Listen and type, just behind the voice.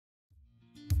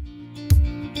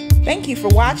Thank you for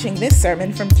watching this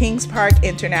sermon from Kings Park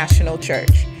International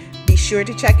Church. Be sure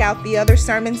to check out the other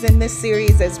sermons in this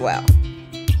series as well.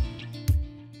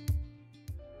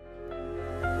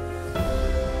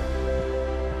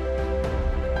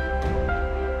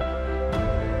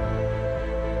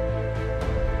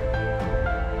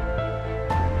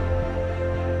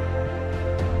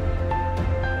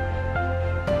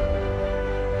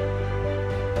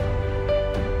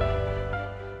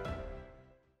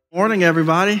 Morning,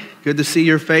 everybody. Good to see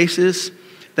your faces.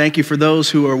 Thank you for those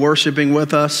who are worshiping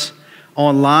with us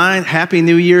online. Happy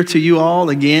New Year to you all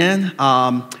again.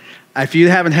 If you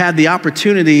haven't had the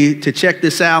opportunity to check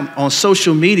this out on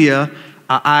social media,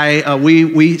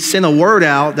 we sent a word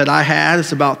out that I had.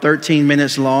 It's about 13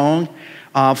 minutes long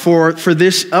for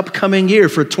this upcoming year,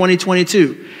 for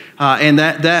 2022. And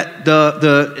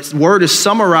the word is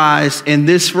summarized in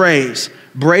this phrase: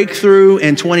 breakthrough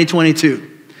in 2022.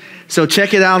 So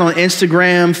check it out on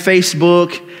Instagram,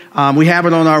 Facebook. We have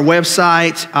it on our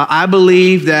website. I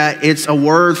believe that it's a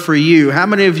word for you. How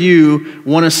many of you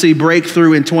want to see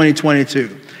breakthrough in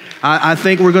 2022? I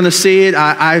think we're going to see it.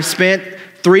 I've spent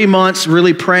 3 months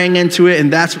really praying into it,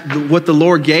 and that's what the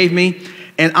Lord gave me.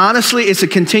 And honestly, it's a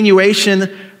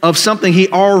continuation of something He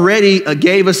already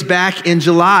gave us back in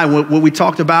July, what we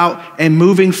talked about, and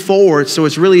moving forward. So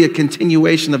it's really a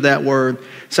continuation of that word.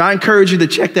 So I encourage you to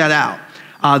check that out.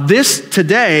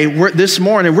 This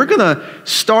morning, we're going to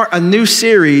start a new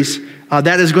series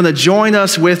that is going to join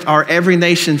us with our Every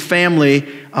Nation family,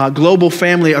 global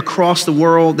family across the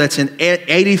world that's in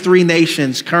 83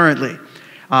 nations currently.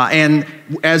 And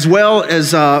as well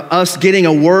as us getting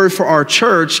a word for our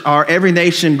church, our Every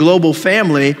Nation global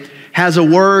family has a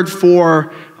word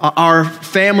for our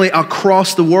family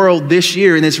across the world this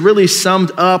year. And it's really summed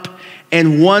up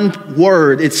in one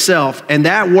word itself, and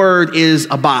that word is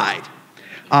abide.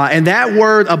 And that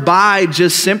word abide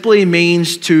just simply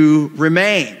means to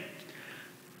remain.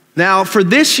 Now, for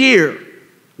this year,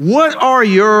 what are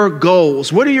your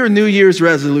goals? What are your New Year's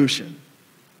resolutions?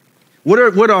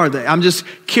 What are they? I'm just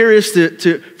curious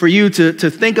for you to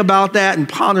think about that and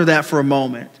ponder that for a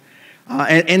moment.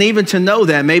 And even to know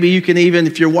that, maybe you can even,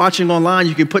 if you're watching online,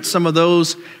 you can put some of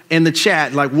those in the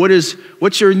chat. Like,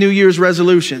 what's your New Year's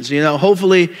resolutions? You know,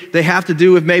 hopefully they have to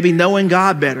do with maybe knowing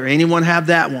God better. Anyone have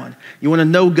that one? You want to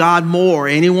know God more?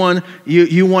 Anyone,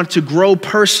 you want to grow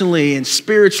personally and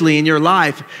spiritually in your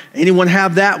life? Anyone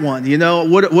have that one? You know,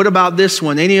 what about this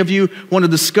one? Any of you want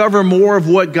to discover more of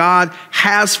what God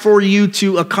has for you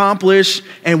to accomplish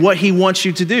and what He wants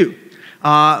you to do?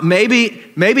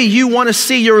 Maybe you want to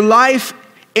see your life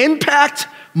impact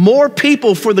more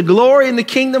people for the glory and the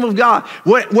kingdom of God.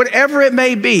 Whatever it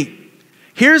may be.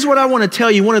 Here's what I want to tell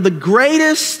you. One of the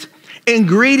greatest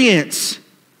ingredients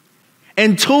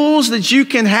and tools that you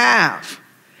can have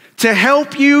to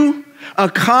help you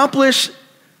accomplish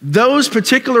those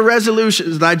particular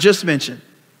resolutions that I just mentioned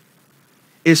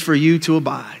is for you to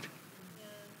abide.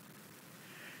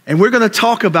 And we're going to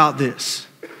talk about this.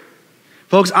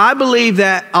 Folks, I believe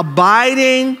that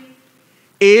abiding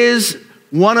is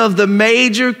one of the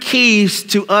major keys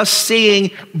to us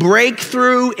seeing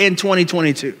breakthrough in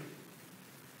 2022.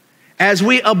 As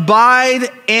we abide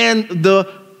in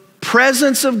the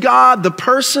presence of God, the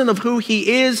person of who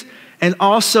He is, and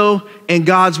also in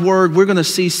God's word, we're going to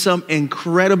see some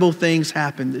incredible things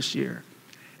happen this year.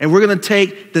 And we're going to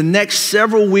take the next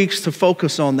several weeks to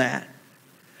focus on that.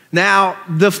 Now,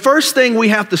 the first thing we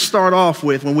have to start off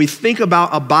with when we think about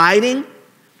abiding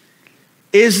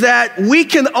is that we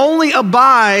can only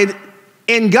abide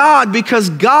in God because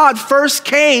God first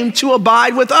came to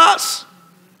abide with us.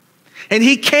 And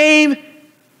He came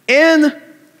in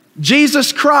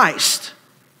Jesus Christ.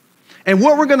 And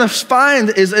what we're going to find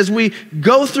is as we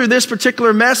go through this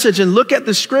particular message and look at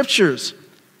the scriptures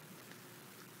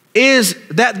is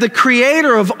that the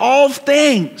Creator of all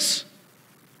things,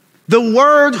 the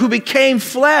Word who became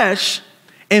flesh,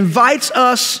 invites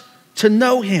us to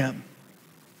know Him.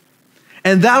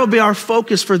 And that'll be our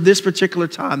focus for this particular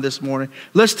time this morning.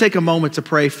 Let's take a moment to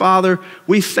pray. Father,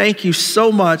 we thank You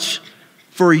so much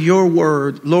for Your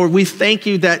word. Lord, we thank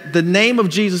You that the name of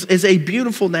Jesus is a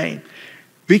beautiful name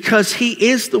because He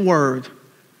is the Word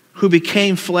who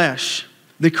became flesh,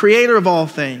 the Creator of all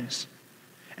things.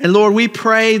 And Lord, we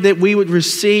pray that we would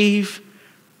receive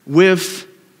with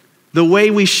the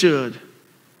way we should,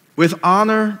 with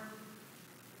honor,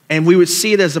 and we would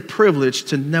see it as a privilege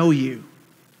to know You.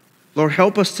 Lord,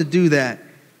 help us to do that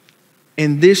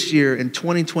in this year, in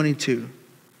 2022,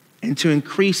 and to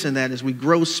increase in that as we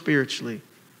grow spiritually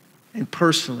and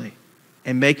personally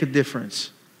and make a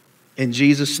difference. In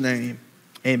Jesus' name,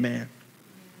 amen.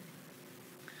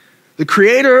 The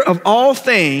creator of all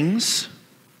things,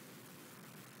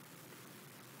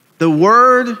 the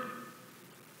Word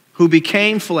who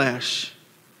became flesh,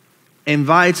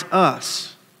 invites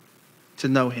us to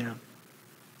know him.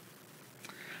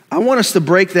 I want us to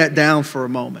break that down for a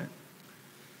moment.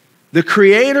 The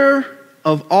creator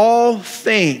of all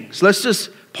things. Let's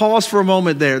just pause for a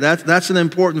moment there. That's an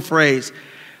important phrase.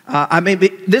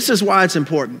 This is why it's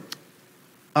important.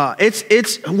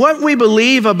 It's what we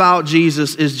believe about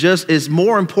Jesus is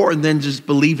more important than just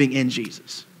believing in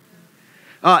Jesus.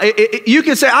 You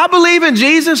can say, I believe in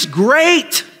Jesus.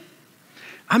 Great.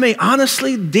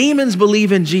 Honestly, demons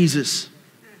believe in Jesus.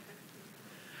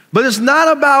 But it's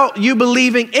not about you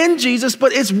believing in Jesus,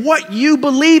 but it's what you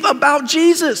believe about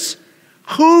Jesus.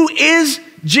 Who is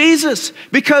Jesus?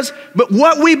 But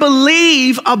what we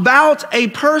believe about a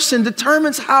person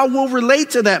determines how we'll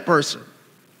relate to that person.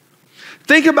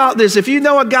 Think about this. If you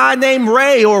know a guy named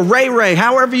Ray or Ray,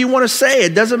 however you want to say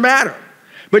it, doesn't matter.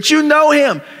 But you know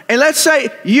him, and let's say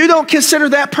you don't consider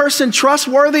that person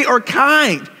trustworthy or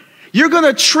kind, you're going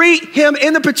to treat him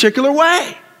in a particular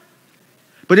way.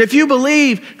 But if you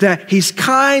believe that he's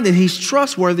kind and he's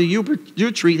trustworthy,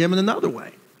 you treat him in another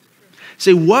way.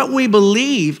 See, what we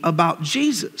believe about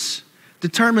Jesus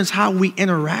determines how we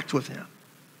interact with him.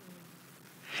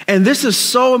 And this is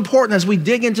so important as we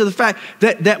dig into the fact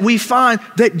that we find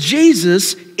that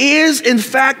Jesus is, in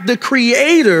fact, the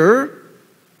creator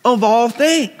of all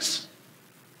things.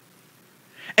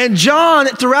 And John,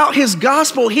 throughout his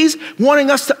gospel, he's wanting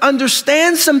us to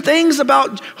understand some things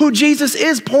about who Jesus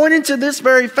is, pointing to this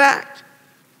very fact.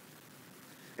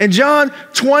 In John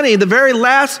 20, the very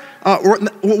last,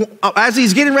 as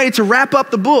he's getting ready to wrap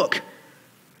up the book,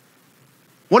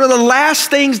 one of the last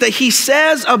things that he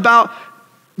says about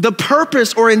the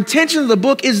purpose or intention of the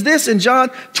book is this in John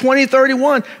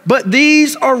 20:31. But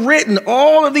these are written,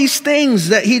 all of these things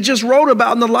that he just wrote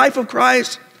about in the life of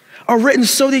Christ are written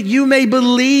so that you may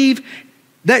believe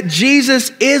that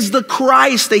Jesus is the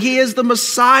Christ, that he is the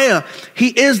Messiah, he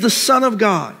is the Son of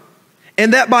God,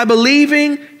 and that by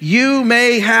believing you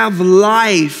may have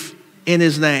life in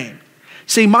his name.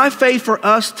 See, my faith for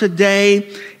us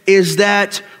today is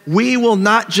that we will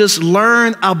not just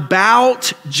learn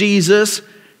about Jesus,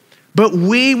 but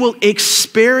we will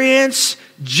experience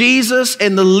Jesus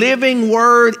and the living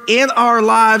word in our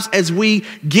lives as we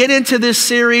get into this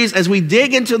series, as we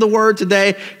dig into the word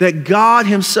today, that God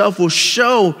himself will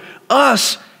show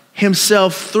us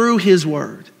himself through his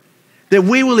word, that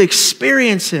we will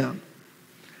experience him.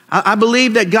 I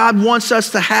believe that God wants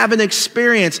us to have an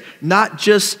experience, not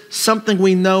just something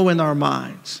we know in our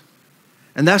minds.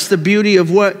 And that's the beauty of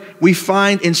what we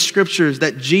find in scriptures,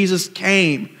 that Jesus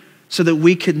came so that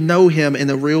we could know him in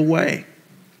a real way.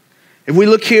 If we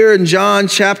look here in John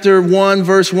chapter 1,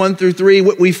 verse 1 through 3,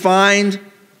 what we find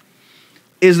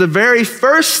is the very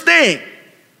first thing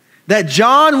that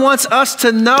John wants us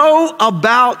to know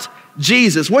about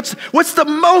Jesus. What's the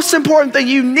most important thing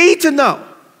you need to know?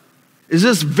 Is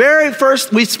this very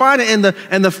first, we find it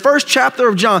in the first chapter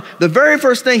of John. The very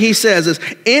first thing he says is,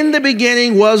 in the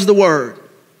beginning was the Word.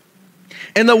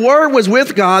 And the Word was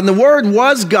with God, and the Word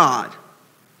was God.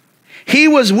 He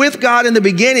was with God in the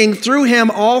beginning. Through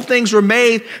him all things were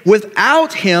made.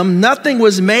 Without him nothing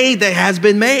was made that has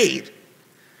been made.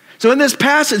 So in this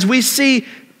passage we see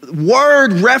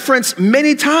word referenced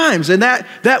many times. And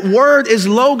that word is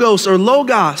logos or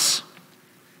logos.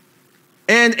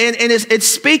 And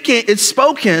it's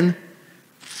spoken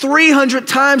 300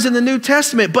 times in the New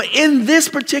Testament. But in this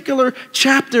particular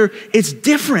chapter, it's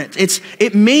different.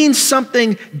 It means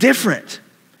something different.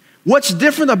 What's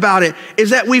different about it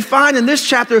is that we find in this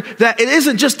chapter that it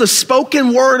isn't just the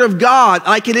spoken word of God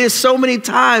like it is so many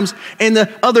times in the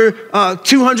other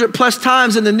 200 plus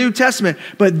times in the New Testament.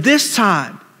 But this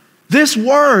time, this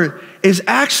word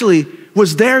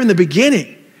was there in the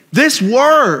beginning. This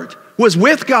word was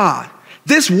with God.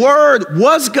 This word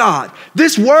was God.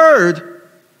 This word,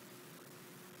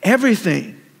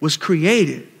 everything was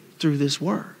created through this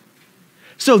word.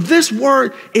 So this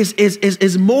word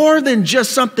is more than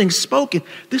just something spoken.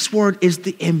 This word is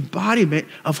the embodiment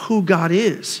of who God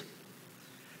is.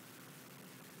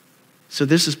 So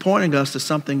this is pointing us to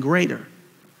something greater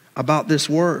about this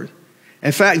word.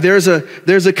 In fact, there's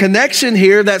a connection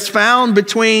here that's found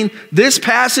between this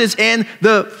passage and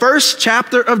the first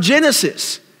chapter of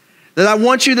Genesis that I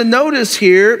want you to notice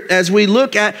here as we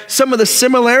look at some of the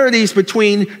similarities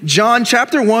between John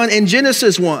chapter 1 and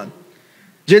Genesis 1.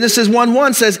 Genesis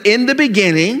 1:1 says, in the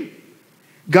beginning,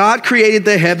 God created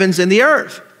the heavens and the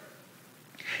earth.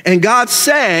 And God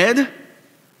said,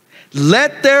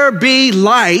 let there be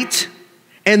light,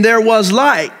 and there was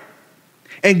light.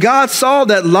 And God saw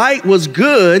that light was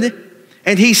good,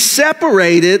 and he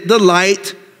separated the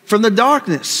light from the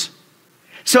darkness.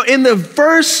 So in the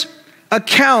first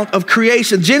account of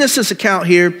creation, Genesis account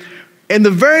here, in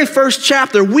the very first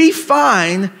chapter, we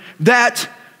find that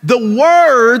the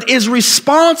Word is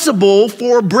responsible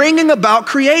for bringing about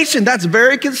creation. That's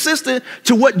very consistent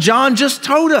to what John just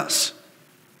told us.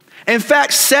 In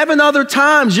fact, 7 other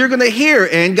times you're going to hear,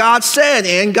 and God said,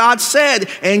 and God said,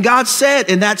 and God said,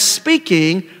 and that's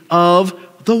speaking of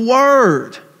the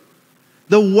Word.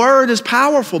 The Word is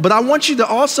powerful, but I want you to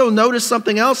also notice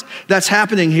something else that's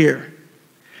happening here.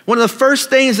 One of the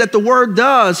first things that the Word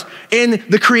does in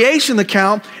the creation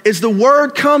account is the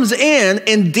Word comes in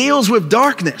and deals with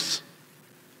darkness.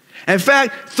 In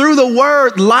fact, through the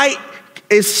Word, light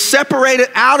is separated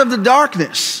out of the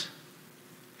darkness.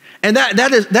 And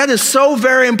that is so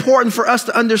very important for us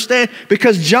to understand,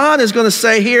 because John is going to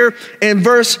say here in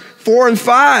verse 4 and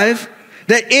 5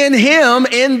 that in him,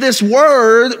 in this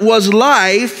Word, was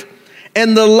life,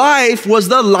 and the life was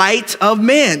the light of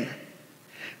men.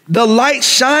 The light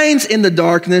shines in the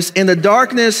darkness, and the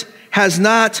darkness has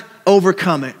not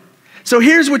overcome it. So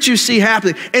here's what you see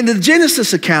happening. In the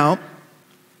Genesis account,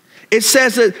 it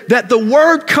says that the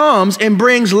Word comes and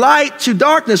brings light to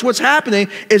darkness. What's happening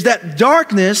is that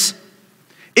darkness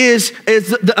is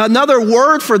another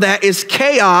word for that is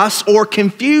chaos or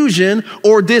confusion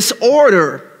or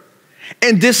disorder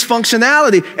and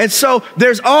dysfunctionality. And so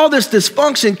there's all this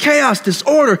dysfunction, chaos,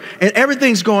 disorder, and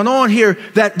everything's going on here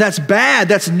that's bad,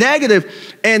 that's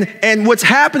negative. And what's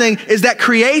happening is that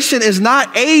creation is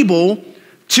not able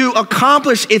to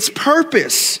accomplish its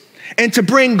purpose and to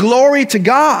bring glory to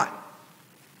God.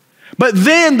 But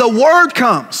then the Word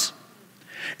comes.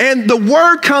 And the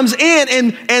Word comes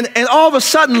in, and all of a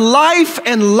sudden life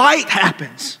and light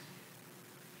happens.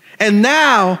 And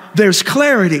now there's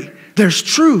clarity, there's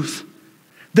truth,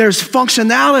 there's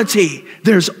functionality,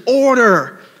 there's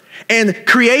order. And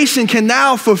creation can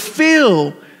now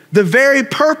fulfill the very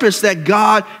purpose that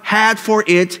God had for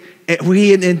it,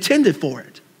 He had intended for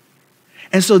it.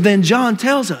 And so then John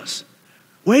tells us,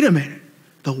 wait a minute,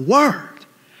 the Word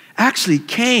actually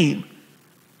came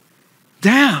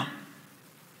down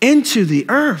into the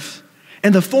earth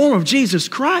in the form of Jesus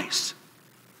Christ.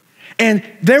 And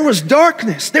there was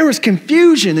darkness, there was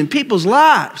confusion in people's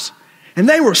lives, and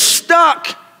they were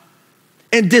stuck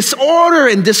in disorder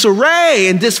and disarray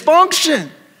and dysfunction.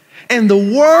 And the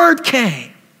Word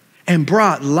came and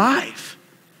brought life.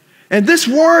 And this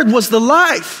Word was the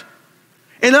life.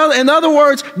 In other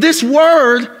words, this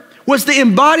Word was the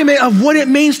embodiment of what it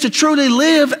means to truly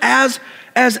live as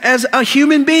a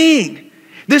human being.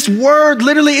 This Word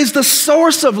literally is the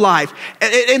source of life.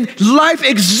 And life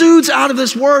exudes out of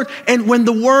this Word. And when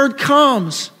the Word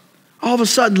comes, all of a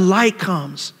sudden light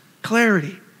comes,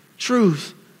 clarity,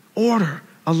 truth, order,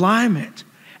 alignment.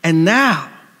 And now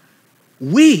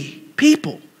we,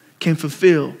 people, can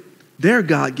fulfill their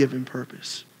God-given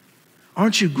purpose.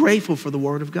 Aren't you grateful for the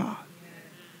Word of God?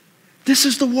 This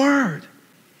is the Word.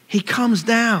 He comes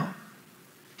down.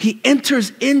 He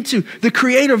enters into, the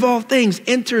Creator of all things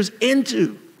enters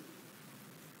into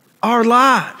our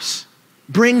lives,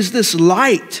 brings this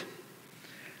light.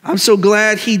 I'm so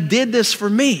glad He did this for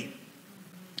me.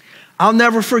 I'll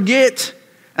never forget,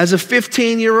 as a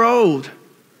 15-year-old,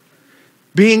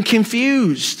 being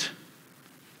confused,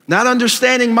 not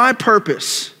understanding my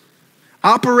purpose,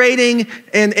 operating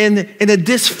in a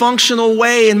dysfunctional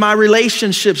way in my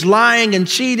relationships, lying and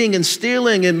cheating and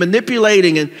stealing and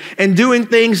manipulating and doing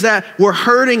things that were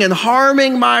hurting and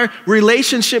harming my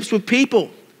relationships with people.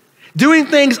 Doing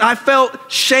things I felt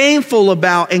shameful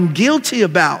about and guilty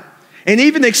about, and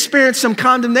even experienced some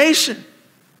condemnation.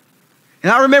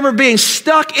 And I remember being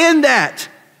stuck in that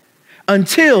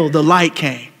until the light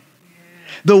came.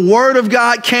 The Word of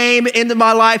God came into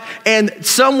my life, and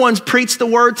someone's preached the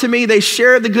Word to me. They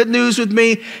shared the good news with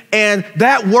me, and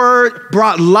that Word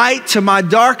brought light to my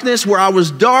darkness. Where I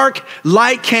was dark,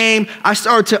 light came. I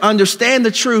started to understand the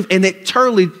truth, and it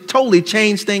totally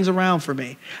changed things around for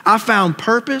me. I found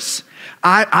purpose.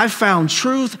 I found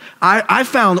truth. I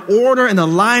found order and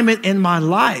alignment in my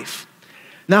life.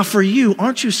 Now for you,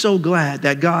 aren't you so glad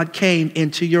that God came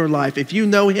into your life? If you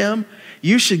know Him,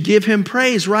 you should give Him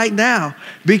praise right now,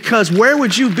 because where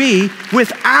would you be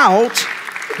without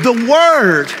the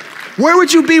Word? Where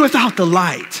would you be without the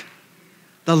light?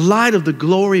 The light of the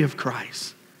glory of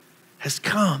Christ has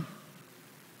come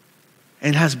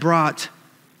and has brought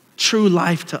true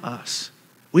life to us.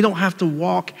 We don't have to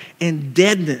walk in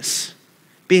deadness,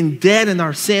 being dead in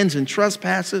our sins and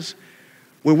trespasses,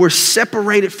 where we're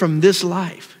separated from this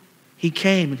life. He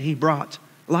came and He brought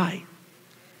light.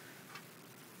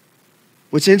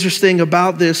 What's interesting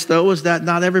about this, though, is that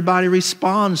not everybody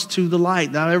responds to the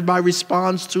light. Not everybody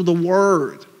responds to the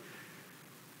word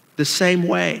the same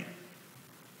way.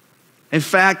 In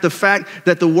fact, the fact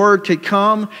that the word could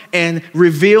come and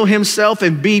reveal himself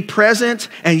and be present,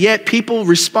 and yet people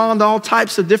respond all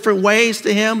types of different ways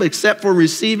to him except for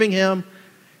receiving him,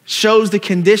 shows the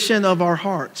condition of our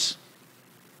hearts.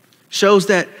 Shows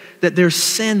that there's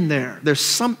sin there. There's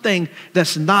something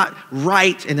that's not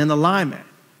right and in alignment.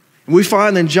 And we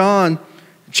find in John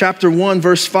chapter 1,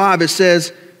 verse 5, it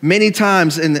says many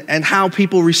times and how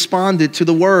people responded to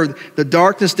the word. The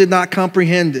darkness did not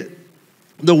comprehend it.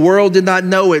 The world did not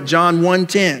know it, John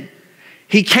 1:10.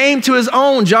 He came to his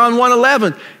own, John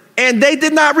 1:11, and they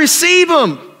did not receive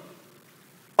him.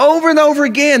 Over and over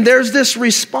again, there's this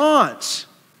response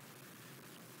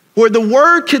where the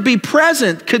word could be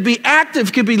present, could be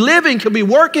active, could be living, could be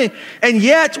working, and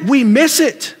yet we miss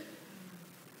it.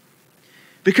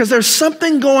 Because there's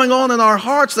something going on in our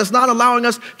hearts that's not allowing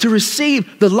us to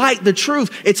receive the light, the truth.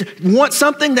 It's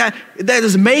something that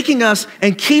is making us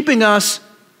and keeping us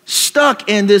stuck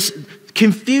in this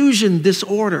confusion,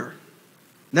 disorder.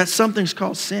 That something's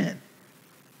called sin.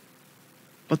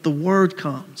 But the word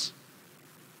comes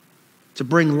to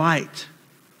bring light,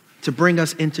 to bring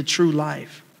us into true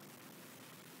life.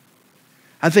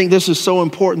 I think this is so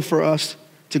important for us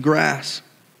to grasp,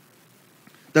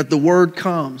 that the word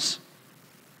comes,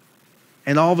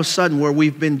 and all of a sudden where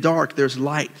we've been dark, there's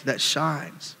light that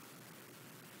shines.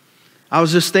 I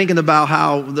was just thinking about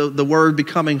how the word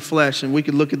becoming flesh, and we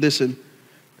could look at this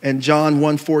in John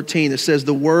 1:14. It says,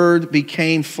 the word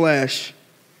became flesh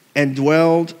and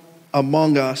dwelled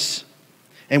among us,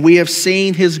 and we have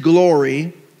seen his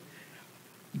glory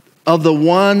of the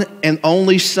one and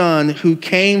only Son who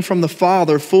came from the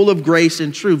Father, full of grace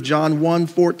and truth. John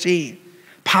 1:14.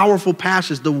 Powerful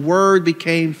passage. The word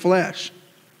became flesh.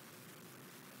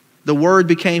 The word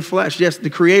became flesh. Yes,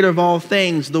 the creator of all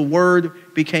things, the word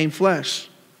became flesh.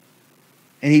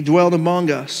 And he dwelled among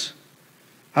us.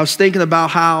 I was thinking about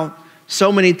how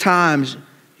so many times,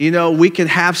 we can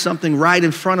have something right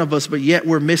in front of us, but yet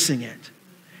we're missing it.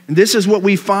 And this is what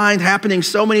we find happening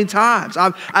so many times.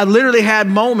 I've literally had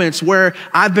moments where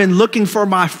I've been looking for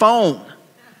my phone.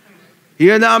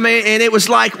 You know what I mean? And it was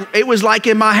like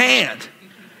in my hand.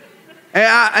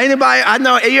 And I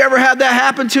know, you ever had that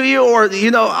happen to you? Or,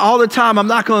 all the time, I'm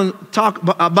not going to talk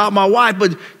about my wife,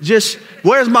 but just,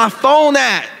 where's my phone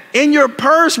at? In your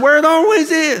purse, where it always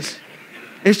is.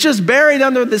 It's just buried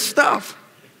under this stuff.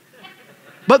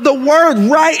 But the word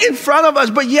right in front of us,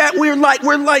 but yet we're like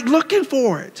looking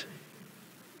for it.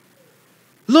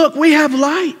 Look, we have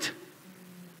light.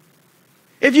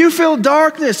 If you feel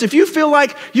darkness, if you feel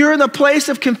like you're in a place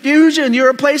of confusion, you're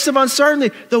in a place of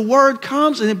uncertainty, the word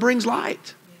comes and it brings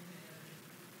light.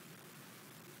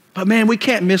 But man, we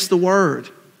can't miss the word.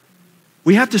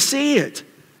 We have to see it.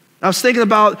 I was thinking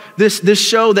about this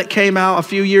show that came out a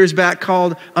few years back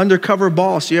called Undercover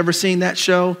Boss. You ever seen that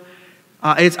show?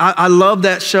 I love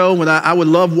that show. When I would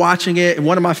love watching it. And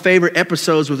one of my favorite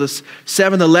episodes was a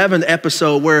 7-Eleven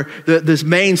episode where this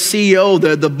main CEO,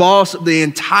 the boss of the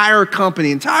entire company,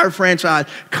 entire franchise,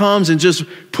 comes and just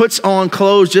puts on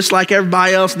clothes just like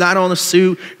everybody else, not on a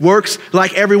suit, works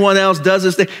like everyone else does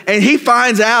this thing. And he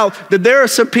finds out that there are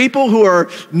some people who are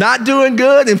not doing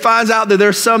good, and finds out that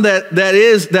there's some that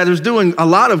is doing a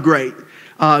lot of great.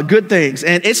 Good things.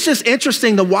 And it's just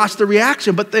interesting to watch the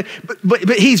reaction, but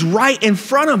he's right in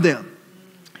front of them.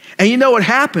 And you know what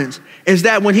happens is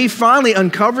that when he finally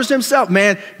uncovers himself,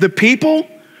 man, the people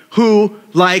who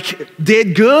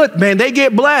did good, man, they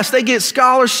get blessed. They get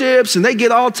scholarships and they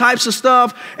get all types of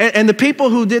stuff. And the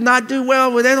people who did not do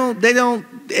well,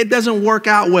 it doesn't work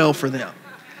out well for them.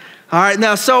 All right.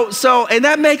 Now, so, and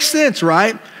that makes sense,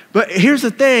 right? But here's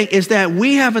the thing is that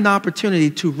we have an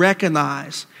opportunity to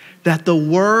recognize that the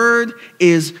word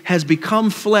has become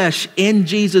flesh in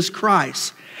Jesus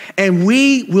Christ. And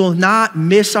we will not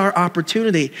miss our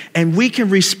opportunity. And we can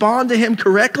respond to him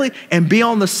correctly and be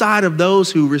on the side of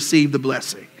those who receive the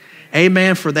blessing.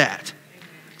 Amen for that.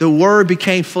 The word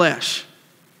became flesh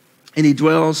and he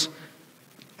dwells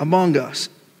among us.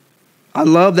 I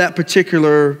love that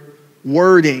particular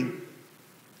wording.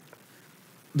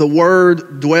 The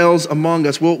word dwells among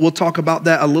us. We'll talk about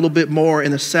that a little bit more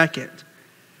in a second.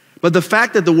 But the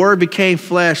fact that the word became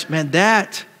flesh, man,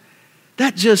 that's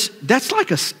like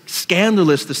a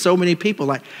scandalous to so many people.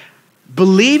 Like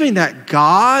believing that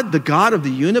God, the God of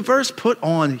the universe, put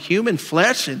on human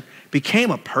flesh and became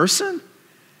a person.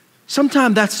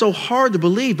 Sometimes that's so hard to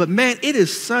believe, but man, it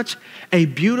is such a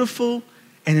beautiful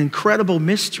and incredible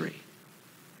mystery.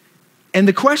 And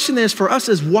the question is for us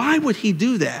is, why would he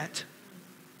do that?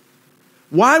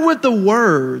 why would the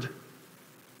Word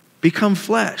become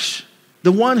flesh?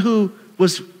 The one who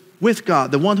was with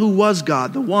God, the one who was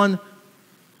God, the one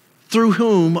through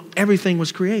whom everything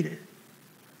was created.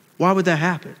 Why would that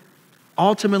happen?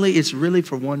 Ultimately, it's really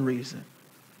for one reason.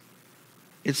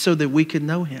 It's so that we can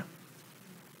know him.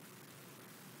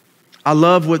 I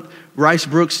love what Rice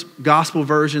Brook's gospel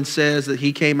version says, that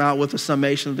he came out with a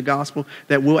summation of the gospel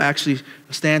that we'll actually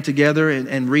stand together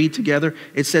and read together.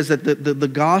 It says that the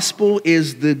gospel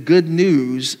is the good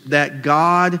news that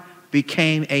God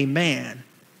became a man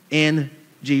in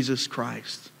Jesus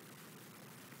Christ.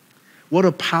 What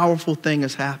a powerful thing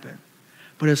has happened.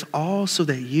 But it's also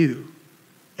that you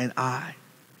and I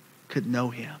could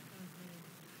know him.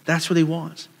 That's what he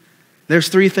wants. There's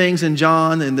three things in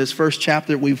John in this first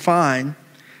chapter we find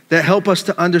that help us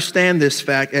to understand this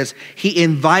fact as he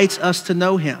invites us to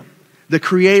know him, the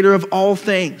creator of all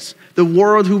things, the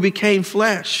Word who became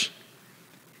flesh.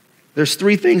 There's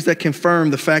three things that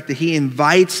confirm the fact that he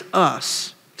invites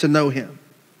us to know him.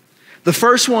 The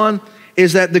first one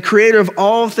is that the creator of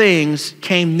all things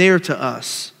came near to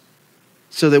us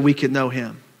so that we could know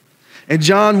him. In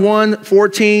John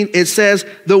 1:14, it says,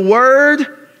 the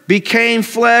Word became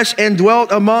flesh and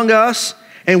dwelt among us,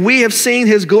 and we have seen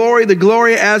his glory, the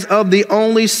glory as of the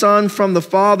only Son from the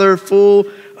Father, full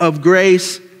of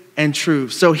grace and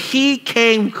truth. So he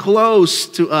came close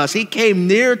to us. He came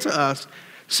near to us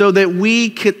so that we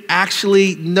could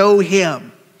actually know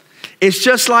him. It's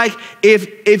just like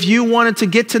if you wanted to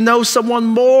get to know someone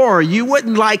more, you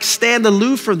wouldn't like stand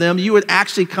aloof from them. You would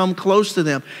actually come close to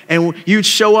them, and you'd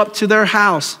show up to their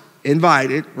house,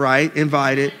 invited, right?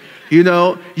 Invited. You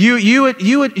know, you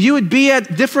would be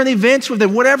at different events with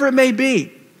them, whatever it may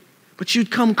be, but you'd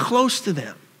come close to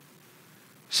them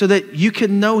so that you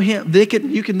can know him.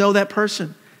 You can know that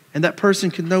person, and that person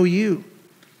can know you.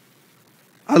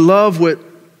 I love what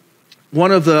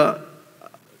one of the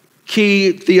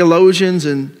key theologians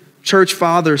and church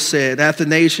fathers said,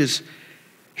 Athanasius.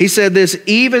 He said this,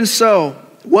 even so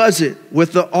was it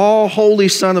with the all-holy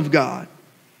Son of God.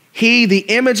 He, the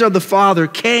image of the Father,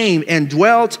 came and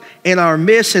dwelt in our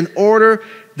midst in order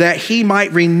that he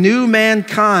might renew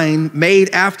mankind made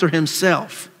after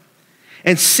himself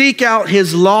and seek out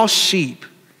his lost sheep.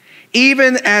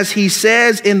 Even as he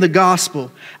says in the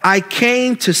gospel, I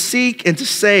came to seek and to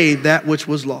save that which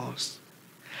was lost.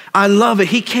 I love it.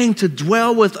 He came to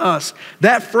dwell with us.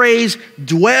 That phrase,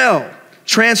 dwell,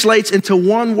 translates into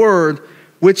one word,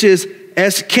 which is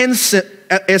eskenosin.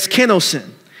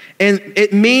 And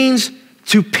it means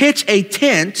to pitch a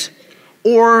tent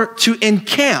or to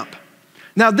encamp.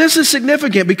 Now, this is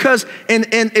significant because and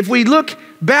if we look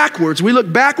backwards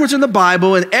in the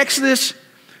Bible, in Exodus,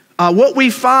 what we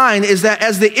find is that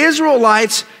as the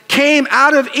Israelites came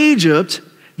out of Egypt,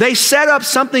 they set up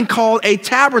something called a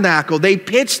tabernacle. They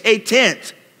pitched a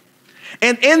tent.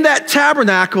 And in that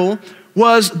tabernacle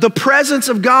was the presence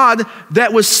of God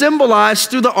that was symbolized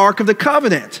through the Ark of the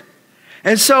Covenant.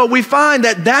 And so we find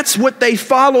that that's what they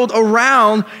followed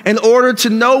around in order to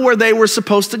know where they were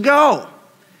supposed to go.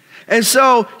 And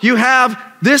so you have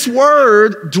this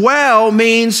word, dwell,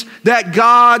 means that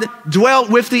God dwelt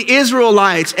with the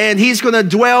Israelites, and he's going to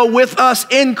dwell with us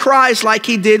in Christ like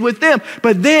he did with them.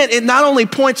 But then it not only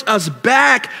points us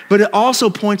back, but it also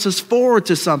points us forward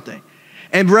to something.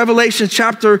 In Revelation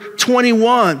chapter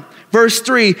 21, verse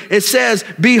 3, it says,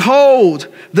 behold,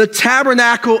 the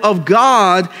tabernacle of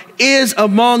God is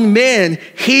among men.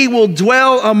 He will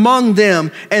dwell among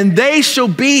them, and they shall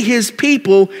be his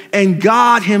people, and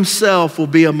God himself will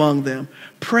be among them.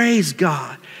 Praise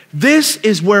God. This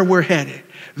is where we're headed.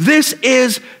 This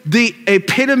is the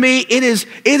epitome. It is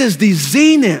the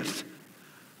zenith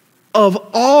of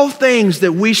all things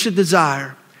that we should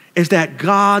desire, is that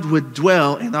God would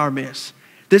dwell in our midst.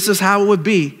 This is how it would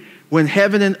be when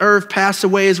heaven and earth pass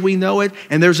away as we know it,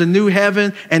 and there's a new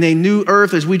heaven and a new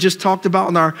earth, as we just talked about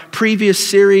in our previous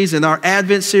series, in our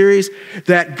Advent series,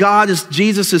 that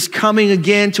Jesus is coming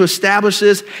again to establish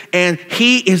this, and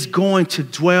he is going to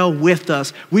dwell with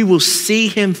us. We will see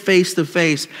him face to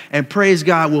face, and praise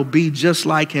God, we'll be just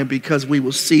like him because we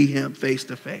will see him face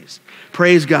to face.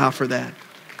 Praise God for that.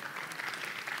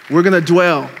 We're going to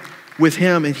dwell with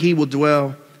him, and he will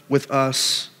dwell with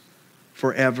us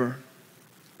forever.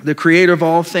 The creator of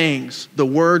all things, the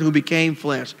Word who became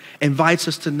flesh, invites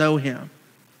us to know him.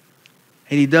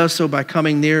 And he does so by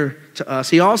coming near to us.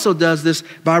 He also does this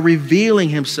by revealing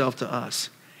himself to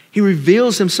us. He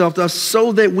reveals himself to us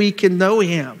so that we can know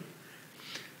him.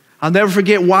 I'll never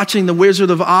forget watching The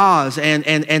Wizard of Oz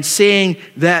and seeing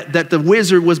that the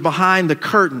wizard was behind the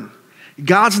curtain.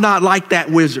 God's not like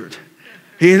that wizard.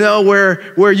 You know,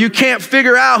 where you can't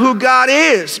figure out who God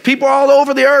is. People all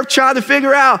over the earth trying to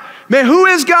figure out, man, who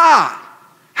is God?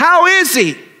 How is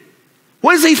he?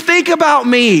 What does he think about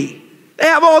me? They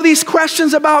have all these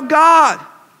questions about God.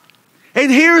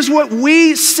 And here's what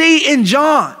we see in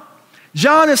John.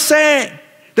 John is saying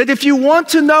that if you want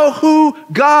to know who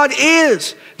God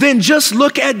is, then just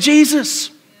look at Jesus.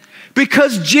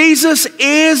 Because Jesus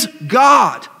is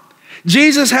God.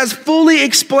 Jesus has fully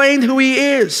explained who he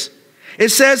is. It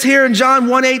says here in John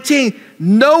 1:18,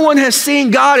 no one has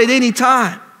seen God at any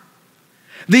time.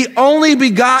 The only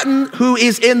begotten who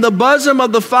is in the bosom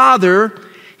of the Father,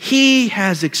 he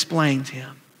has explained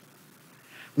him.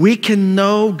 We can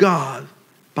know God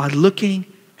by looking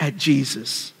at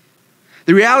Jesus.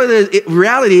 The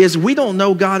reality is we don't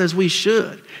know God as we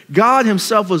should. God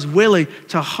himself was willing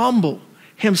to humble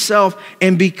himself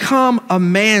and become a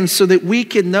man so that we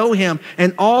can know him.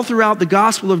 And all throughout the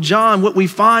Gospel of John, what we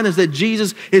find is that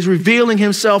Jesus is revealing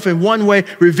himself in one way,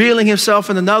 revealing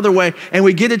himself in another way, and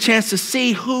we get a chance to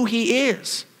see who he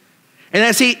is. And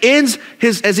as he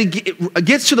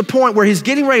gets to the point where he's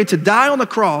getting ready to die on the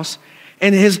cross,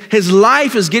 and his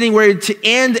life is getting ready to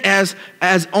end as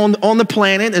on the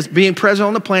planet, as being present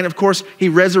on the planet. Of course, he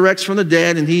resurrects from the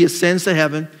dead and he ascends to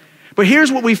heaven. But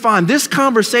here's what we find. This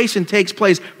conversation takes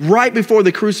place right before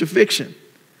the crucifixion.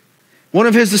 One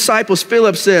of his disciples,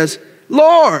 Philip, says,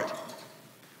 Lord,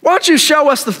 why don't you show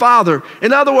us the Father?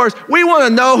 In other words, we want to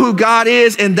know who God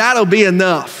is and that'll be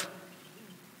enough.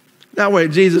 Now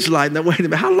wait, Jesus is like, now wait a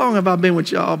minute, how long have I been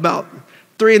with y'all? About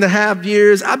 3.5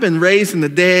 years. I've been raising the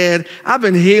dead. I've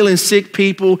been healing sick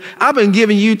people. I've been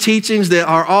giving you teachings that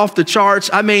are off the charts.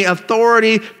 I mean,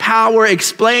 authority, power,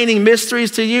 explaining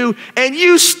mysteries to you, and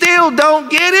you still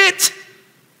don't get it.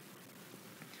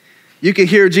 You can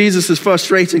hear Jesus'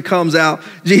 frustration comes out.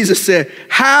 Jesus said,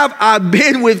 have I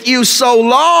been with you so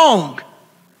long,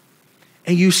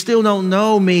 and you still don't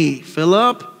know me,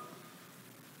 Philip?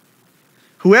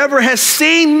 Whoever has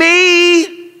seen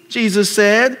me, Jesus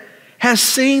said, has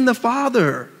seen the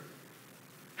Father.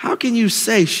 How can you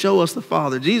say, show us the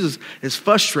Father? Jesus is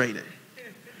frustrated.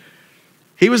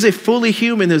 He was a fully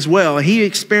human as well. He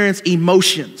experienced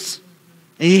emotions.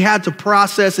 And he had to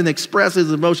process and express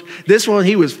his emotions. This one,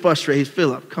 he was frustrated. He's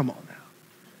Philip, come on now.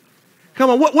 Come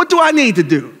on, what do I need to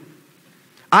do?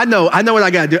 I know what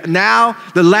I got to do. Now,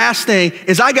 the last thing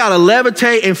is I got to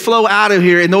levitate and flow out of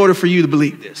here in order for you to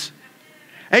believe this.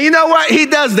 And you know what? He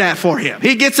does that for him.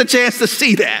 He gets a chance to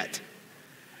see that.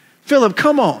 Philip,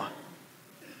 come on.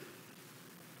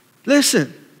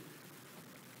 Listen.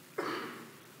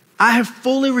 I have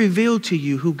fully revealed to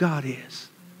you who God is.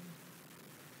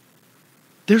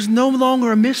 There's no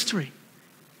longer a mystery.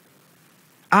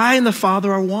 I and the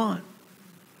Father are one.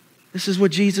 This is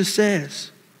what Jesus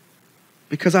says.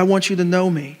 Because I want you to know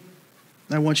me.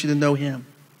 And I want you to know him.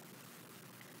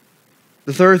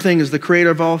 The third thing is the creator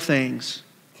of all things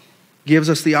gives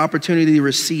us the opportunity to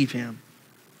receive him.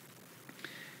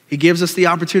 He gives us the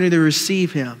opportunity to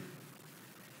receive him.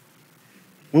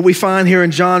 What we find here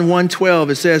in John 1:12,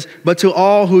 it says, but to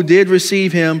all who did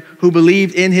receive him, who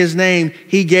believed in his name,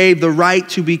 he gave the right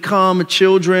to become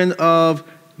children of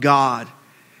God.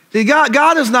 See,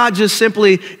 God is not just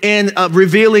simply in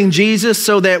revealing Jesus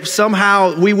so that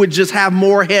somehow we would just have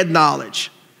more head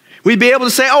knowledge. We'd be able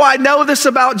to say, oh, I know this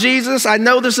about Jesus. I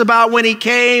know this about when he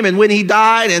came and when he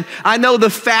died, and I know the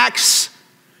facts.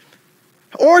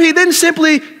 Or he didn't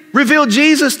simply reveal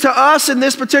Jesus to us in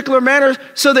this particular manner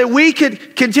so that we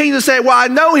could continue to say, well, I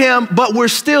know him, but we're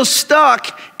still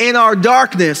stuck in our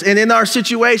darkness and in our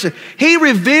situation. He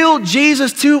revealed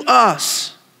Jesus to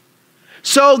us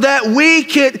so that we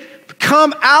could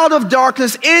come out of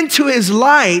darkness into his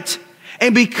light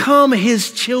and become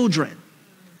his children.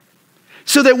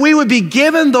 So that we would be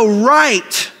given the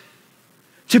right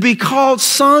to be called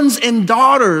sons and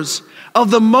daughters of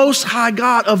the Most High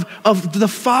God, of the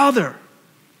Father.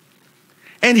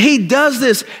 And he does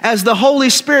this as the Holy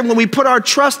Spirit. When we put our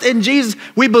trust in Jesus,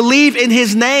 we believe in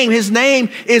his name. His name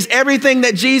is everything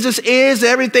that Jesus is,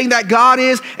 everything that God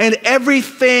is, and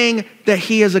everything that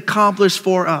he has accomplished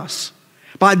for us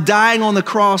by dying on the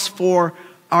cross for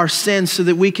our sins so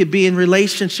that we could be in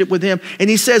relationship with him. And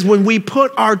he says when we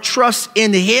put our trust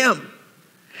in him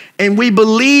and we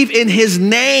believe in his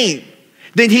name,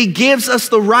 then he gives us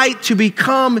the right to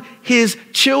become his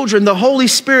children. The Holy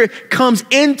Spirit comes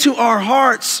into our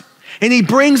hearts and he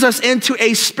brings us into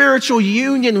a spiritual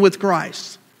union with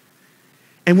Christ.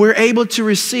 And we're able to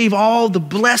receive all the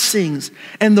blessings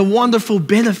and the wonderful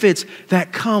benefits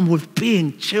that come with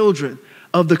being children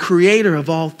of the creator of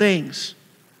all things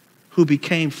who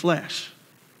became flesh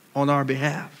on our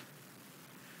behalf.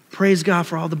 Praise God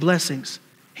for all the blessings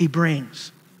he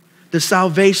brings. The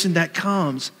salvation that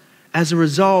comes as a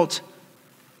result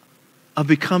of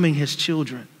becoming his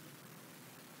children.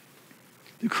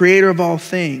 The creator of all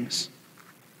things,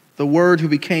 the Word who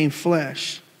became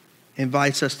flesh,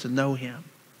 invites us to know him.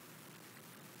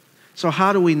 So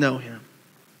how do we know him?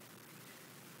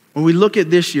 When we look at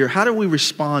this year, how do we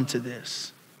respond to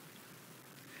this?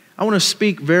 I want to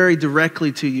speak very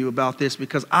directly to you about this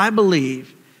because I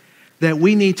believe that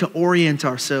we need to orient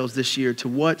ourselves this year to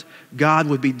what God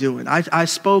would be doing. I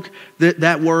spoke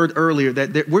that word earlier,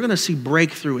 that we're going to see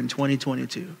breakthrough in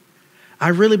 2022. I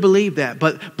really believe that.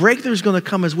 But breakthrough is going to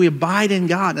come as we abide in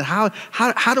God. And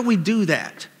how do we do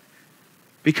that?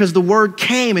 Because the Word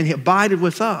came and he abided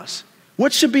with us.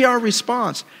 What should be our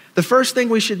response? The first thing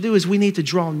we should do is we need to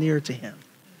draw near to him.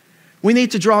 We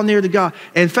need to draw near to God.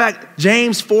 In fact,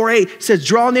 James 4:8 says,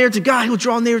 draw near to God, he'll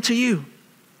draw near to you.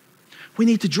 We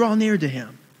need to draw near to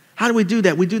him. How do we do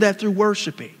that? We do that through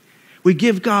worshiping. We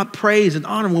give God praise and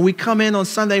honor. When we come in on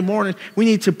Sunday morning, we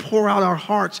need to pour out our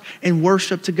hearts and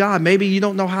worship to God. Maybe you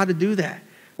don't know how to do that.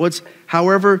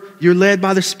 However, you're led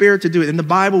by the Spirit to do it. In the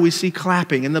Bible, we see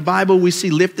clapping. In the Bible, we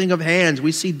see lifting of hands.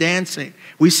 We see dancing.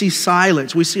 We see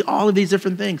silence. We see all of these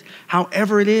different things.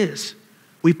 However it is,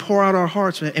 we pour out our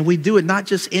hearts, and we do it not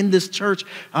just in this church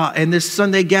and this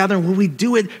Sunday gathering. We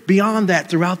do it beyond that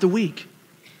throughout the week.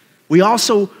 We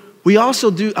also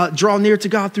do draw near to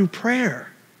God through prayer.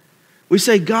 We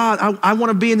say, God, I want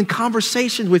to be in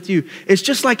conversation with you. It's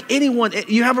just like anyone.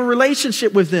 You have a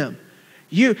relationship with them.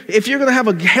 If you're going to have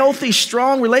a healthy,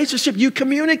 strong relationship, you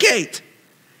communicate,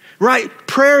 right?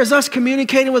 Prayer is us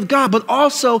communicating with God, but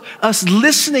also us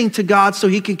listening to God so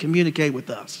he can communicate with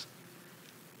us.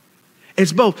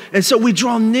 It's both. And so we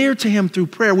draw near to him through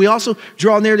prayer. We also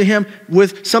draw near to him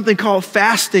with something called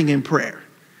fasting and prayer.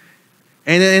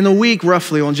 And in a week,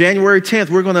 roughly, on January 10th,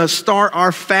 we're going to start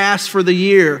our fast for the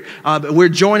year. We're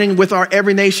joining with our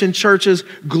Every Nation churches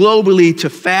globally to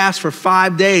fast for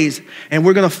 5 days. And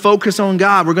we're going to focus on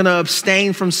God. We're going to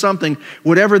abstain from something,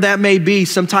 whatever that may be,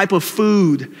 some type of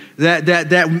food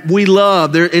that we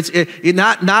love. It's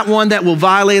not one that will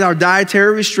violate our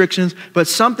dietary restrictions, but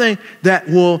something that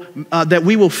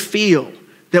we will feel,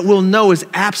 that we'll know is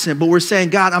absent. But we're saying,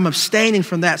 God, I'm abstaining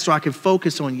from that so I can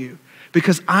focus on you.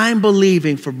 Because I'm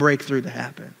believing for breakthrough to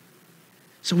happen.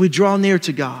 So we draw near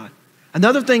to God.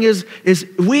 Another thing is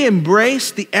we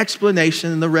embrace the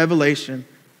explanation and the revelation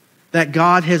that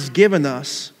God has given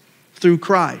us through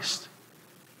Christ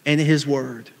and his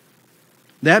word.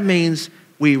 That means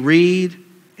we read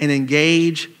and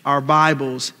engage our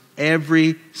Bibles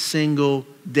every single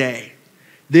day.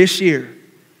 This year,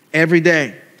 every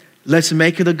day. Let's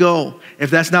make it a goal.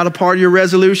 If that's not a part of your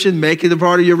resolution, make it a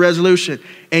part of your resolution.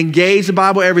 Engage the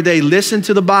Bible every day. Listen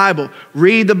to the Bible.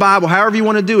 Read the Bible, however you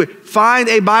want to do it. Find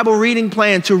a Bible reading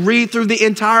plan to read through the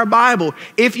entire Bible.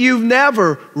 If you've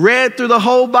never read through the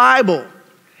whole Bible,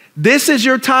 this is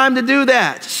your time to do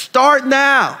that. Start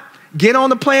now. Get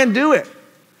on the plan, do it.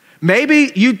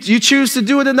 Maybe you choose to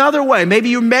do it another way. Maybe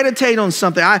you meditate on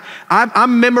something.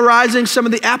 I'm memorizing some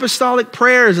of the apostolic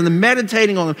prayers and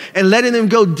meditating on them and letting them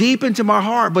go deep into my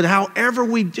heart. But however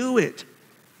we do it,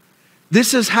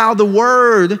 this is how the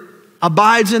word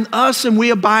abides in us and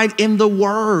we abide in the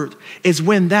word, is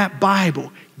when that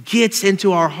Bible gets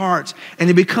into our hearts and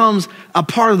it becomes a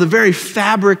part of the very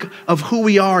fabric of who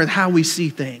we are and how we see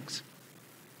things.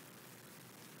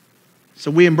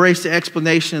 So we embrace the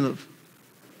explanation of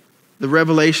the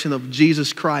revelation of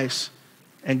Jesus Christ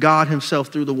and God himself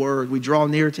through the word. We draw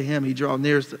near to him. He draws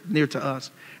near to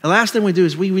us. And the last thing we do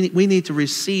is we need to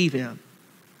receive him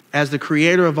as the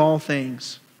creator of all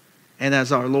things and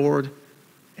as our Lord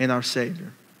and our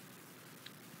Savior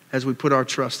as we put our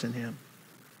trust in him.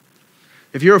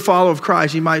 If you're a follower of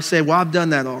Christ, you might say, well, I've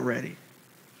done that already.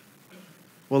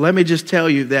 Well, let me just tell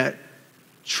you that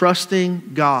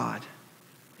trusting God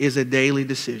is a daily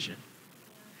decision.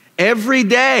 Every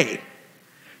day,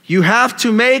 you have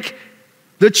to make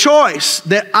the choice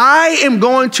that I am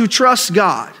going to trust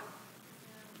God.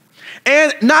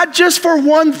 And not just for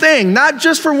one thing, not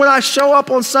just for when I show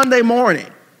up on Sunday morning.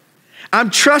 I'm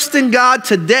trusting God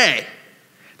today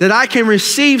that I can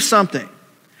receive something.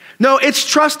 No, it's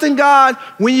trusting God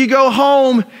when you go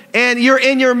home and you're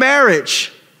in your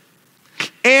marriage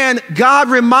and God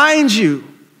reminds you,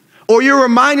 or you're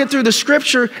reminded through the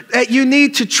scripture that you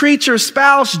need to treat your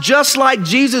spouse just like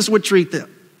Jesus would treat them.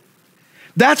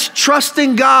 That's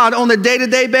trusting God on a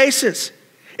day-to-day basis.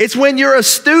 It's when you're a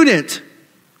student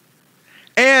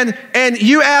and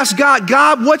you ask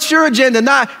God, what's your agenda?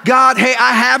 Not, God, hey,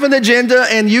 I have an agenda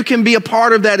and you can be a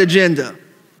part of that agenda.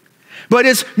 But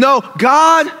it's, no,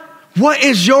 God, What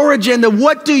is your agenda?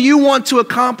 What do you want to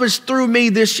accomplish through me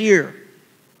this year?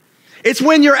 It's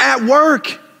when you're at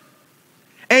work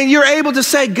and you're able to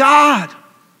say, God,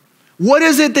 what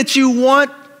is it that you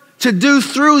want to do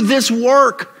through this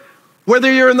work?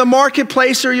 Whether you're in the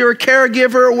marketplace or you're a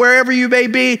caregiver or wherever you may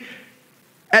be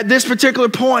at this particular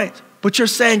point. But you're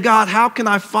saying, God, how can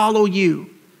I follow you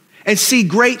and see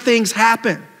great things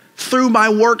happen through my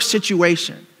work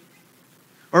situation?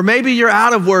 Or maybe you're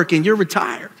out of work and you're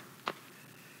retired.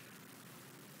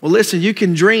 Well, listen, you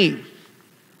can dream.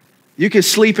 You can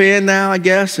sleep in now, I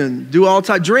guess, and do all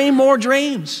time. Dream more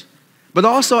dreams. But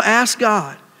also ask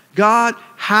God, God,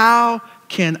 how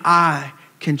can I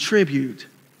contribute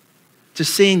to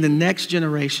seeing the next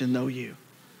generation know you?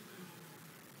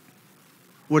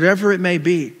 Whatever it may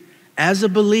be, as a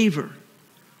believer,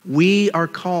 we are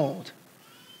called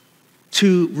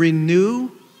to renew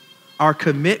our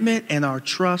commitment and our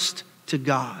trust to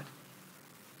God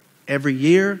every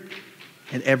year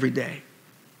and every day.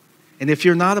 And if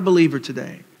you're not a believer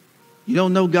today, you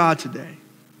don't know God today,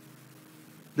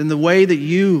 then the way that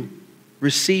you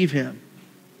receive him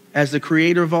as the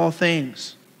creator of all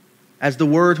things, as the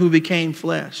Word who became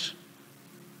flesh,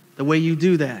 the way you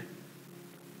do that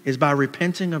is by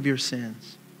repenting of your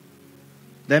sins.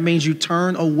 That means you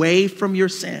turn away from your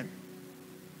sin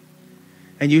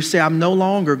and you say, I'm no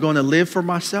longer going to live for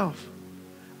myself.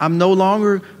 I'm no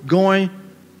longer going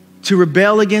to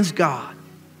rebel against God.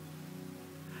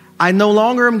 I no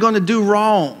longer am going to do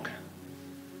wrong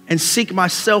and seek my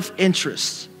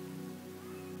self-interest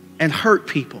and hurt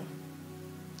people.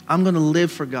 I'm going to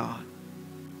live for God.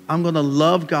 I'm going to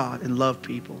love God and love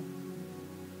people.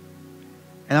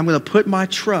 And I'm going to put my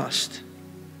trust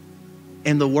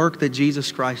in the work that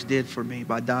Jesus Christ did for me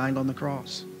by dying on the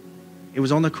cross. It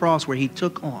was on the cross where he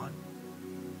took on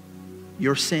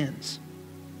your sins,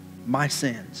 my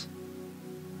sins,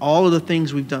 all of the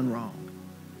things we've done wrong,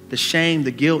 the shame,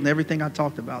 the guilt, and everything I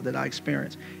talked about that I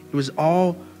experienced. It was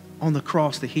all on the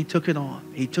cross that he took it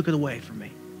on. He took it away from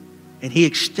me. And he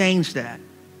exchanged that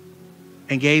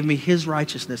and gave me his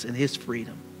righteousness and his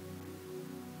freedom.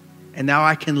 And now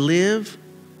I can live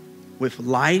with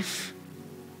life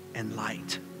and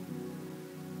light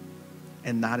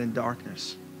and not in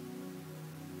darkness.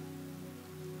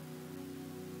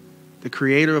 The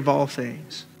creator of all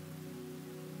things,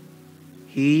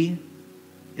 he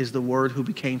is the Word who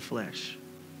became flesh,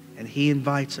 and he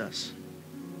invites us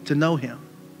to know him.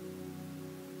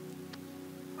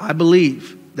 I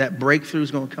believe that breakthrough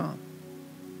is going to come.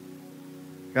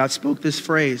 God spoke this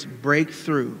phrase,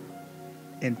 breakthrough,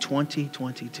 in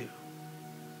 2022.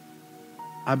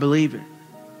 I believe it.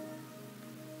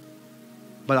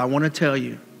 But I want to tell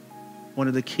you, one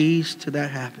of the keys to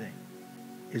that happening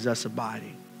is us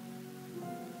abiding.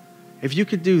 If you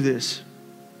could do this,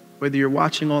 whether you're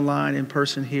watching online, in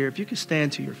person here, if you could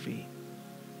stand to your feet.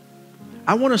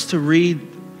 I want us to read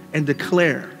and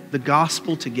declare the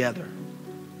gospel together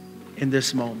in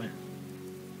this moment.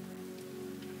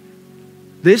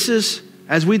 This is,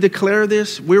 as we declare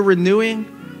this, we're renewing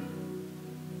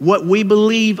what we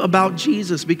believe about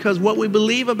Jesus, because what we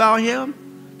believe about him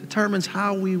determines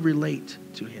how we relate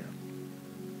to him.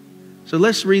 So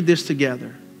let's read this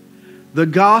together. The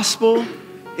gospel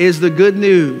is the good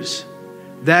news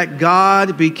that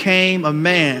God became a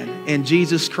man in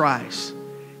Jesus Christ.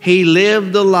 He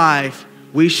lived the life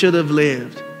we should have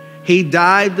lived. He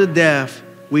died the death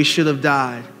we should have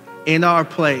died in our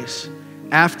place.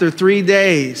 After 3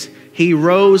 days, he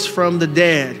rose from the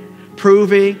dead,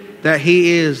 proving that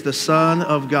he is the Son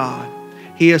of God.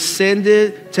 He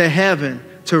ascended to heaven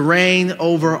to reign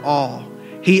over all.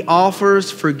 He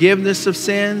offers forgiveness of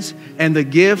sins and the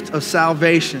gift of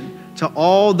salvation to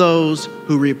all those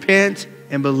who repent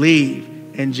and believe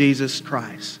in Jesus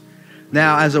Christ.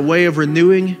 Now, as a way of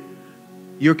renewing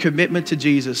your commitment to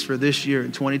Jesus for this year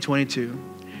in 2022,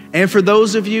 and for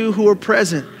those of you who are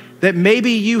present, that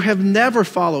maybe you have never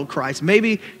followed Christ,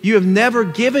 maybe you have never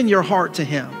given your heart to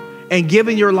him and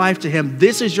given your life to him,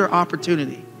 this is your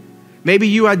opportunity. Maybe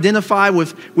you identify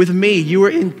with me. You were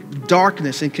in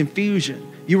darkness and confusion.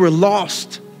 You were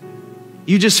lost.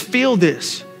 You just feel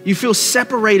this. You feel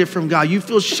separated from God. You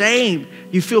feel shame.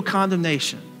 You feel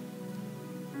condemnation.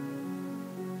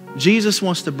 Jesus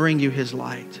wants to bring you his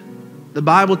light. The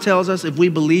Bible tells us if we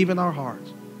believe in our hearts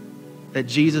that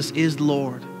Jesus is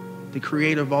Lord, the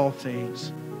creator of all things,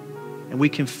 and we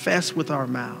confess with our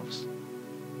mouths,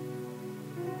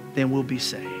 then we'll be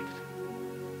saved.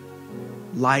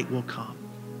 Light will come.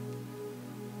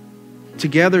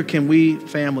 Together, can we,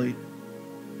 family,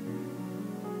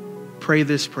 pray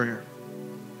this prayer?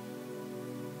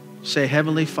 Say,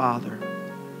 Heavenly Father,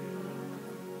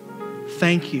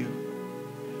 thank you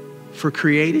for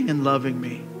creating and loving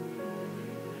me.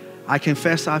 I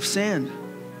confess I've sinned,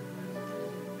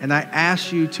 and I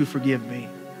ask you to forgive me.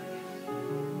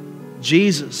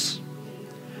 Jesus,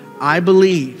 I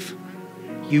believe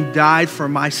you died for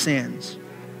my sins,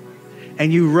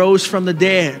 and you rose from the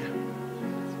dead.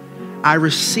 I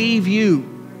receive you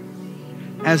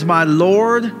as my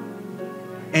Lord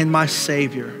and my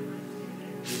Savior.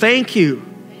 Thank you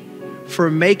for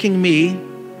making me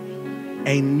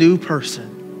a new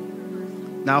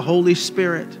person. Now, Holy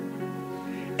Spirit,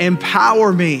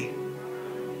 empower me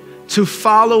to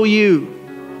follow you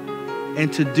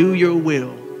and to do your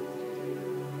will.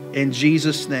 In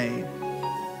Jesus' name,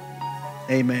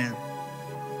 amen.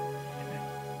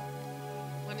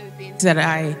 One of the things that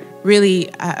I really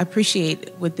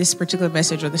appreciate with this particular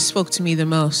message, or that spoke to me the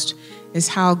most, is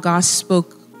how God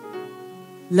spoke,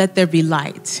 "Let there be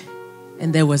light,"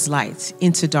 and there was light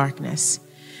into darkness.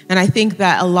 And I think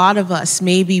that a lot of us,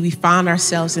 maybe we found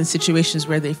ourselves in situations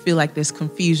where they feel like there's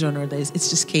confusion, or it's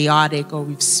just chaotic, or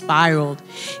we've spiraled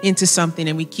into something,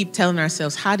 and we keep telling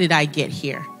ourselves, how did I get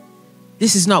here?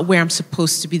 This is not where I'm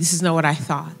supposed to be. This is not what I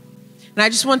thought. And I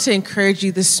just want to encourage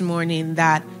you this morning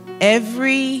that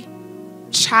every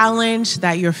challenge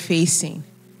that you're facing,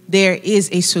 there is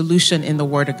a solution in the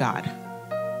Word of God.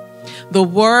 The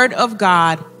Word of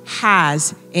God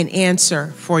has an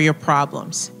answer for your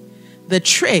problems. The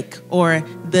trick or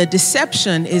the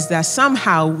deception is that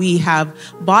somehow we have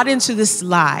bought into this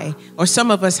lie, or some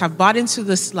of us have bought into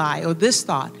this lie or this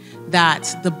thought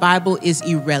that the Bible is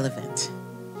irrelevant.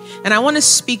 And I want to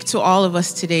speak to all of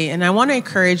us today, and I want to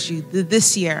encourage you that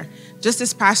this year, just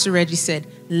as Pastor Reggie said,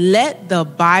 let the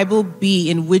Bible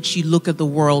be in which you look at the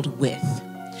world with.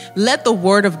 Let the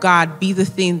Word of God be the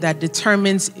thing that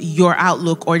determines your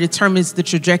outlook, or determines the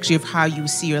trajectory of how you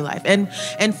see your life. And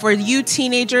for you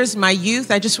teenagers, my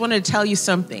youth, I just wanted to tell you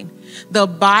something. The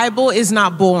Bible is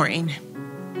not boring.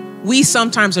 We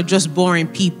sometimes are just boring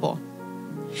people.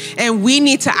 And we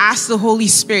need to ask the Holy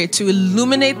Spirit to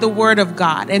illuminate the Word of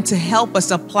God and to help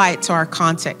us apply it to our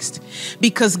context.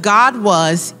 Because God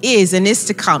was, is, and is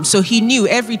to come. So He knew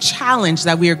every challenge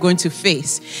that we are going to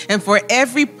face. And for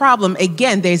every problem,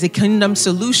 again, there's a kingdom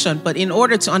solution. But in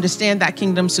order to understand that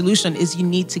kingdom solution is you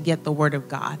need to get the Word of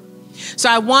God. So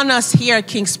I want us here at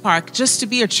Kings Park just to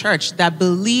be a church that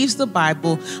believes the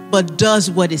Bible, but does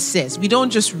what it says. We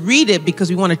don't just read it because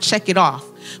we want to check it off.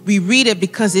 We read it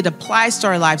because it applies to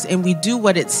our lives, and we do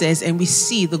what it says, and we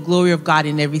see the glory of God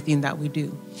in everything that we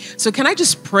do. So can I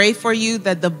just pray for you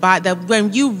that that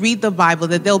when you read the Bible,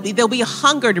 that there'll be a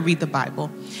hunger to read the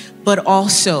Bible, but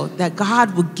also that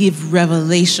God will give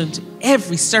revelation to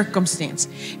every circumstance,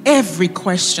 every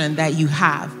question that you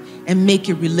have, and make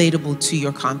it relatable to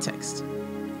your context.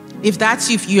 If that's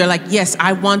you, if you're like, yes,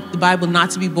 I want the Bible not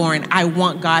to be boring. I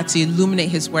want God to illuminate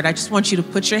His Word. I just want you to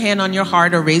put your hand on your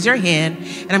heart or raise your hand,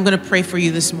 and I'm going to pray for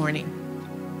you this morning.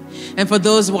 And for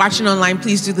those watching online,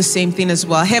 please do the same thing as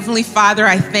well. Heavenly Father,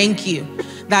 I thank you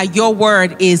that your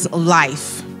Word is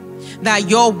life. That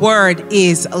your Word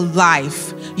is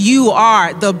life. You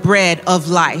are the bread of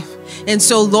life. And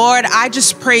so, Lord, I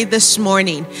just pray this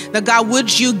morning that, God,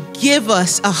 would you give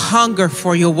us a hunger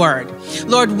for your word?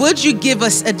 Lord, would you give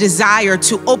us a desire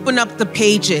to open up the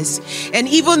pages? And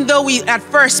even though we, at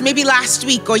first, maybe last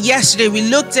week or yesterday, we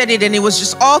looked at it and it was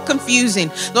just all confusing,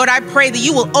 Lord, I pray that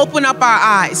you will open up our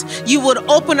eyes. You would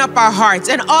open up our hearts.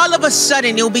 And all of a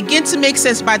sudden, it will begin to make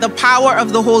sense by the power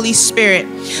of the Holy Spirit.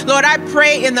 Lord, I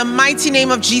pray in the mighty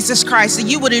name of Jesus Christ that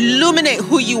you would illuminate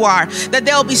who you are, that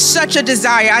there will be such a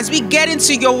desire as we get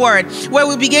into your word, where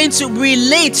we begin to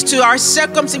relate to our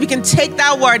circumstances. We can take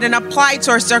that word and apply it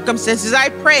to our circumstances. I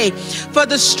pray for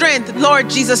the strength, Lord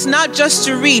Jesus, not just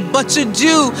to read, but to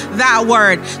do that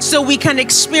word so we can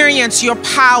experience your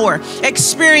power,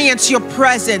 experience your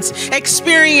presence,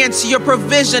 experience your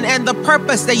provision and the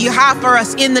purpose that you have for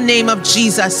us in the name of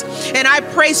Jesus. And I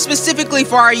pray specifically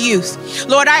for our youth.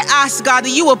 Lord, I ask, God,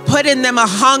 that you will put in them a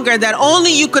hunger that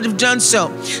only you could have done so.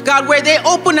 God, where they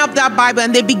open up that Bible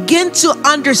and they begin to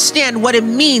understand what it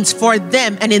means for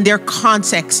them and in their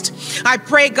context. I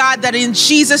pray, God, that in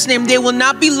Jesus' name, they will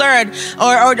not be lured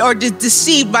or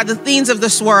deceived by the things of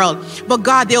this world. But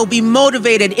God, they'll be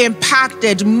motivated,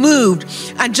 impacted, moved,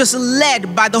 and just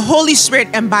led by the Holy Spirit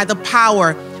and by the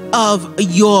power of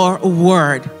your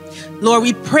word. Lord,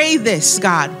 we pray this,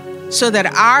 God, so that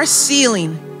our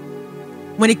ceiling,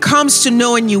 when it comes to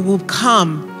knowing you, will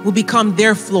become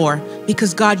their floor,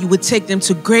 because God, you would take them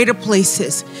to greater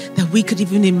places that we could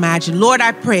even imagine. Lord,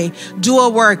 I pray, do a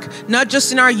work, not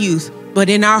just in our youth, but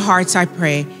in our hearts, I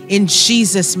pray, in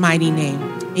Jesus' mighty name.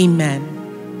 Amen.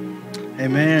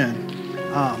 Amen.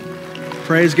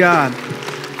 Praise God.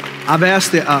 I've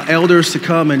asked the elders to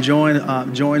come and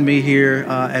join me here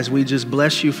as we just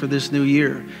bless you for this new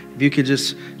year. If you could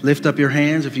just lift up your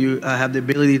hands, if you have the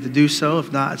ability to do so.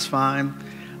 If not, it's fine.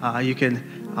 You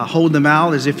can hold them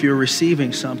out as if you're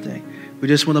receiving something. We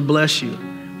just want to bless you.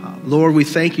 Lord, we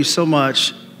thank you so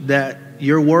much that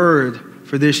your word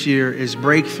for this year is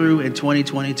breakthrough in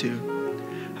 2022.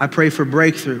 I pray for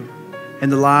breakthrough in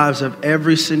the lives of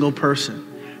every single person.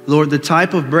 Lord, the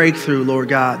type of breakthrough, Lord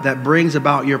God, that brings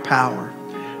about your power.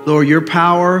 Lord, your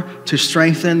power to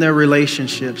strengthen their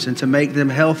relationships and to make them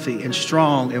healthy and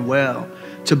strong and well,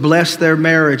 to bless their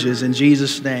marriages in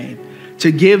Jesus' name,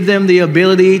 to give them the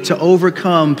ability to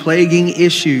overcome plaguing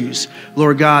issues,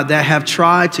 Lord God, that have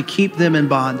tried to keep them in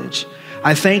bondage.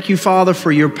 I thank you, Father,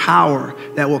 for your power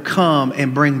that will come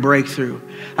and bring breakthrough.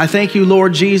 I thank you,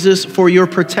 Lord Jesus, for your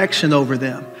protection over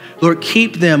them. Lord,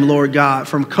 keep them, Lord God,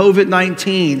 from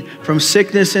COVID-19, from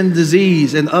sickness and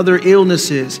disease and other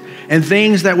illnesses and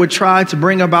things that would try to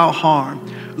bring about harm.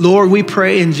 Lord, we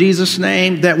pray in Jesus'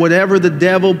 name that whatever the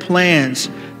devil plans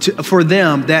for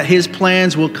them, that his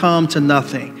plans will come to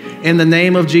nothing in the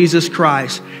name of Jesus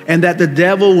Christ, and that the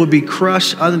devil will be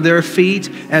crushed under their feet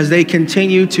as they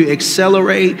continue to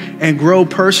accelerate and grow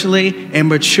personally and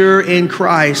mature in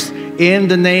Christ in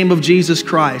the name of Jesus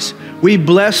Christ. We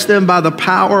bless them by the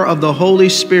power of the Holy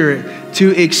Spirit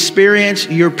to experience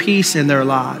your peace in their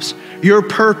lives, your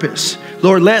purpose.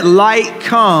 Lord, let light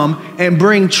come and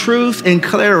bring truth and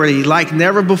clarity like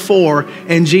never before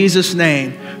in Jesus'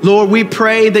 name. Lord, we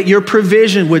pray that your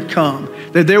provision would come,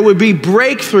 that there would be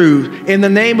breakthrough in the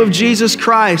name of Jesus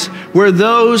Christ, where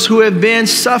those who have been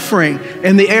suffering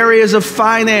in the areas of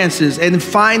finances and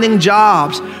finding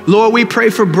jobs, Lord, we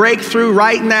pray for breakthrough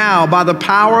right now by the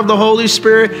power of the Holy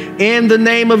Spirit in the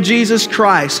name of Jesus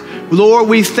Christ. Lord,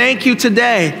 we thank you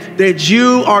today that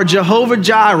you are Jehovah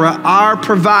Jireh, our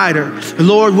provider.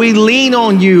 Lord, we lean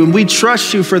on you and we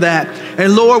trust you for that.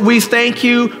 And Lord, we thank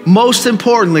you most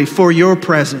importantly for your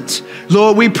presence.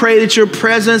 Lord, we pray that your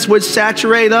presence would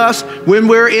saturate us when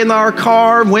we're in our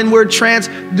car, when we're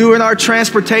doing our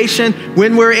transportation,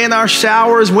 when we're in our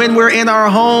showers, when we're in our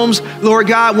homes, Lord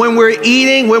God, when we're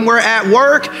eating, when we're at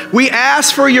work. We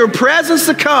ask for your presence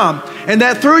to come, and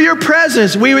that through your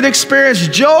presence we would experience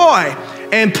joy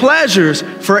and pleasures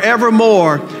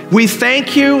forevermore. We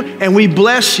thank you and we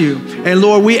bless you. And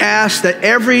Lord, we ask that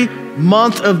every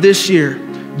month of this year,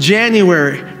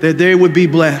 January, that they would be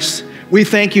blessed. We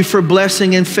thank you for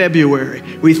blessing in February.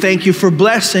 We thank you for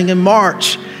blessing in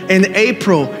March, in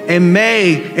April, in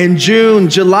May, in June,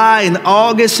 July, and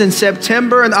August, and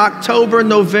September, and October,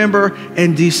 November,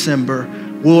 and December.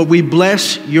 Lord, we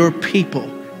bless your people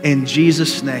in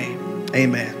Jesus' name.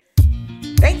 Amen.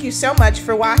 Thank you so much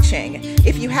for watching.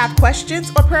 If you have questions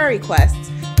or prayer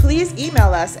requests, please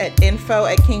email us at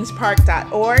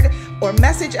info@kingspark.org or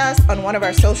message us on one of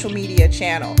our social media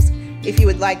channels. If you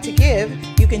would like to give,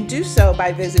 you can do so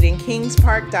by visiting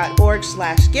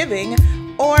kingspark.org/giving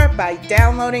or by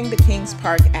downloading the Kings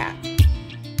Park app.